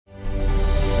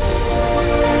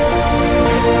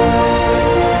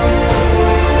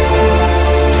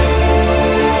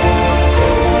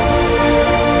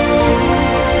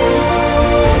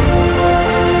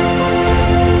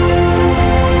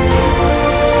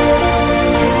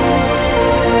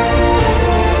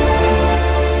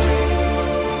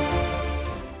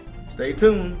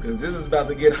tuned because this is about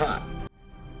to get hot.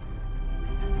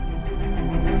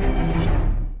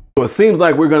 So it seems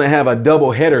like we're going to have a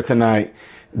double header tonight.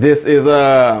 This is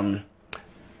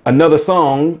another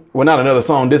song. Well, not another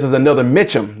song. This is another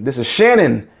Mitchum. This is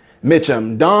Shannon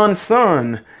Mitchum, Don's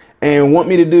son, and want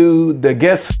me to do the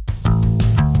guest.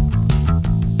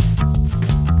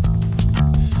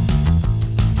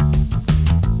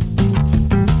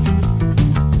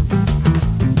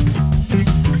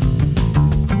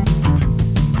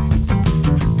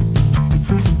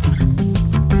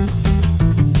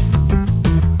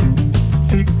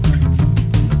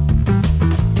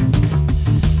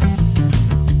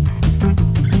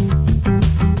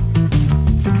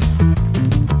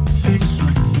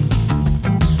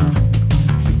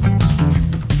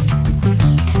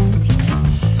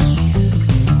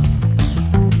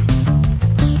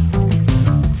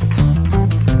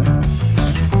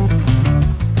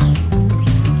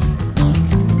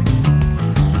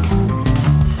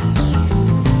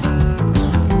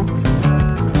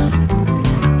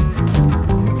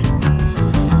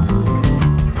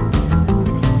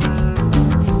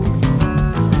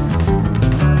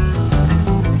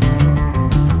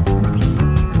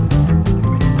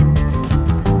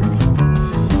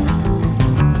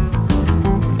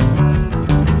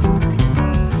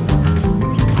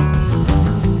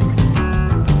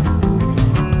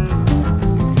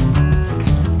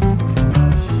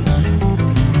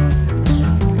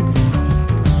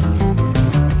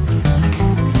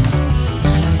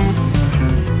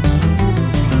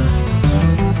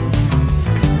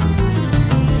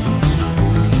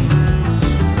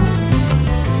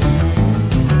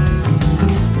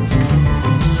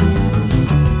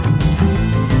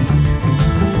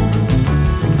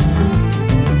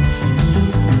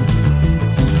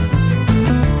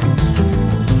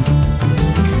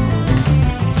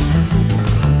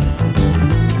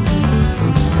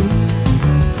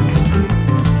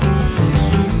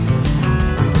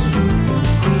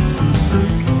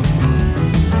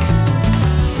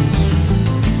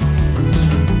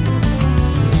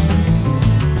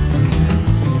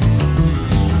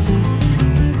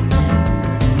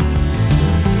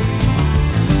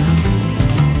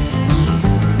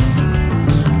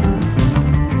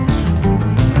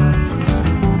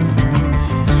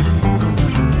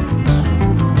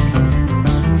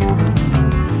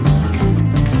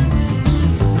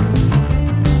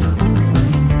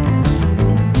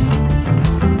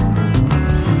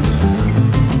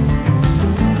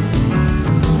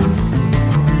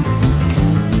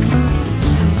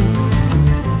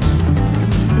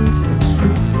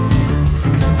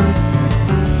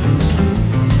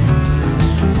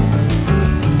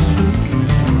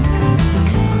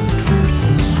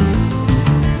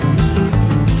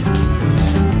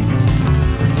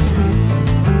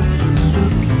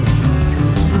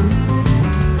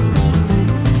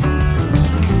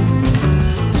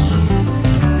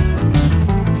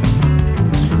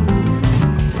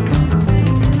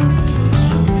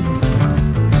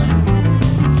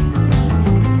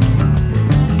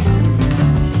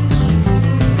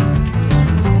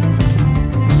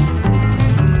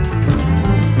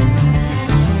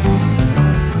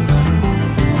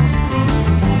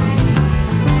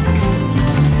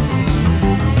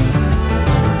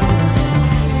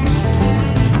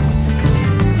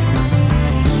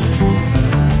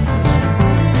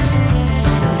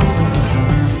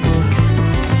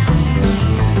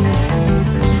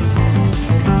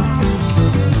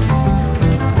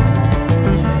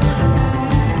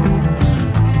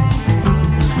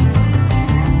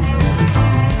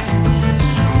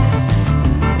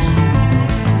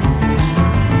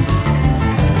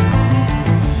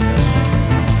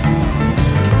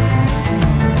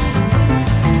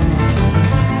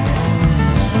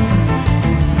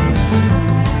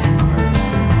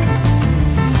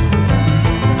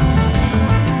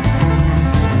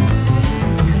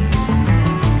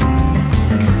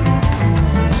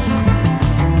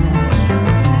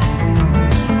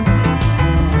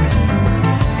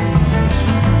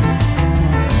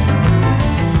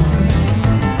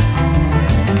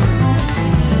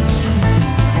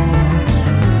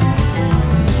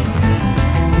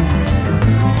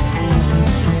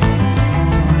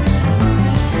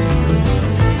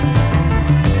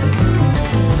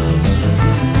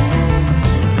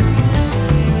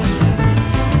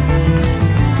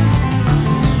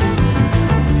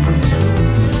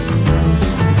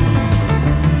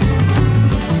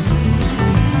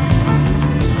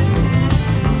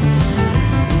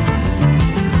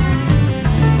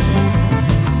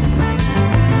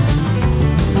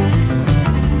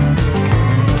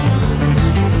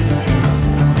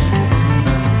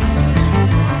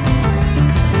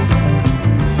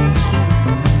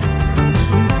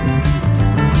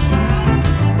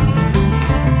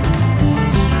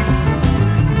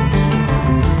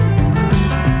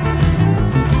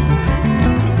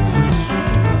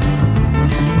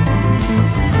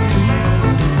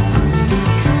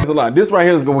 a lot. This right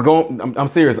here is going. I'm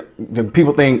serious.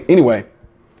 People think anyway.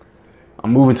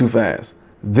 I'm moving too fast.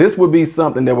 This would be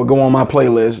something that would go on my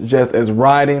playlist just as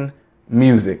riding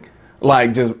music.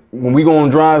 Like just when we go on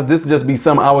drives, this would just be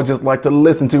something I would just like to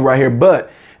listen to right here.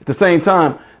 But at the same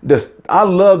time, I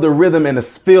love the rhythm and the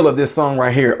feel of this song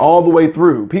right here all the way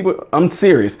through. People, I'm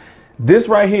serious. This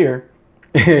right here,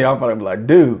 y'all probably be like,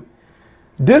 dude,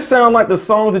 this sounds like the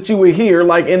songs that you would hear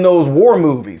like in those war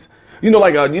movies. You know,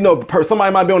 like,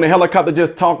 somebody might be on the helicopter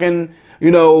just talking,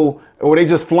 or they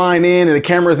just flying in and the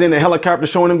camera's in the helicopter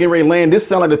showing them getting ready to land. This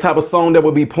sounds like the type of song that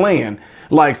would be playing.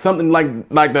 Like something like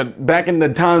the back in the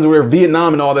times where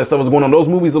Vietnam and all that stuff was going on. Those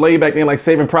movies are laid back then, like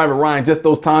Saving Private Ryan, just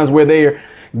those times where they're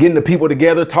getting the people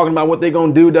together, talking about what they're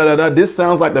going to do, This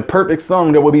sounds like the perfect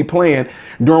song that will be playing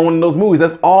during one of those movies.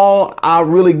 That's all I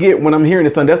really get when I'm hearing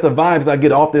this song. That's the vibes I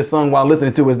get off this song while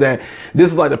listening to, is that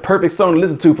this is like the perfect song to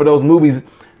listen to for those movies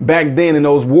back then, in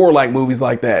those warlike movies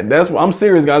like that. That's what I'm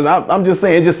serious, guys. I'm just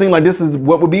saying, it just seemed like this is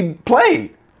what would be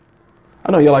played.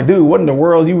 I know you're like, dude, what in the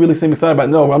world? You really seem excited about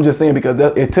it. No, I'm just saying because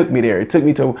it took me there. It took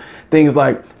me to things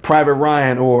like Private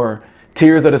Ryan or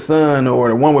Tears of the Sun, or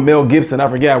the one with Mel Gibson. I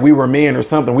forgot, We Were Men or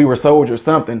something. We Were Soldiers,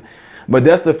 something. But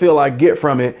that's the feel I get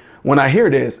from it when I hear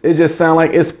this. It just sounds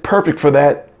like it's perfect for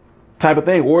that type of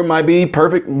thing. Or it might be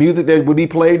perfect music that would be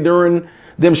played during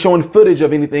them showing footage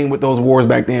of anything with those wars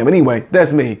back then. But anyway,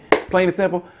 that's me. Plain and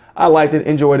simple. I liked it,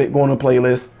 enjoyed it, going on a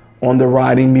playlist on the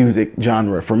riding music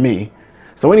genre for me.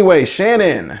 So anyway,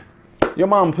 Shannon, your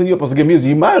mom put you up on some good music.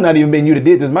 You might have not even been you that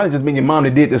did this. Might have just been your mom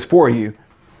that did this for you.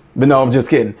 But no, I'm just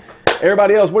kidding.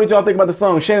 Everybody else, what did y'all think about the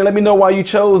song? Shannon, let me know why you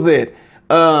chose it.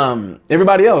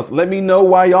 Everybody else, let me know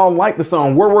why y'all like the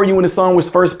song. Where were you when the song was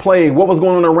first played? What was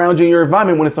going on around you in your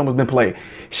environment when the song was been played?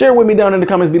 Share with me down in the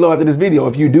comments below after this video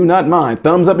if you do not mind.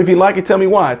 Thumbs up if you like it, tell me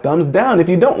why. Thumbs down if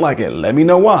you don't like it, let me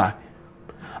know why.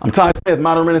 I'm Ty Smith,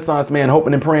 Modern Renaissance Man,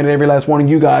 hoping and praying that every last one of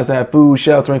you guys have food,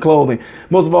 shelter, and clothing.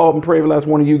 Most of all, hope and pray every last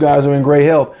one of you guys are in great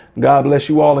health. God bless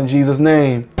you all in Jesus'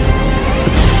 name.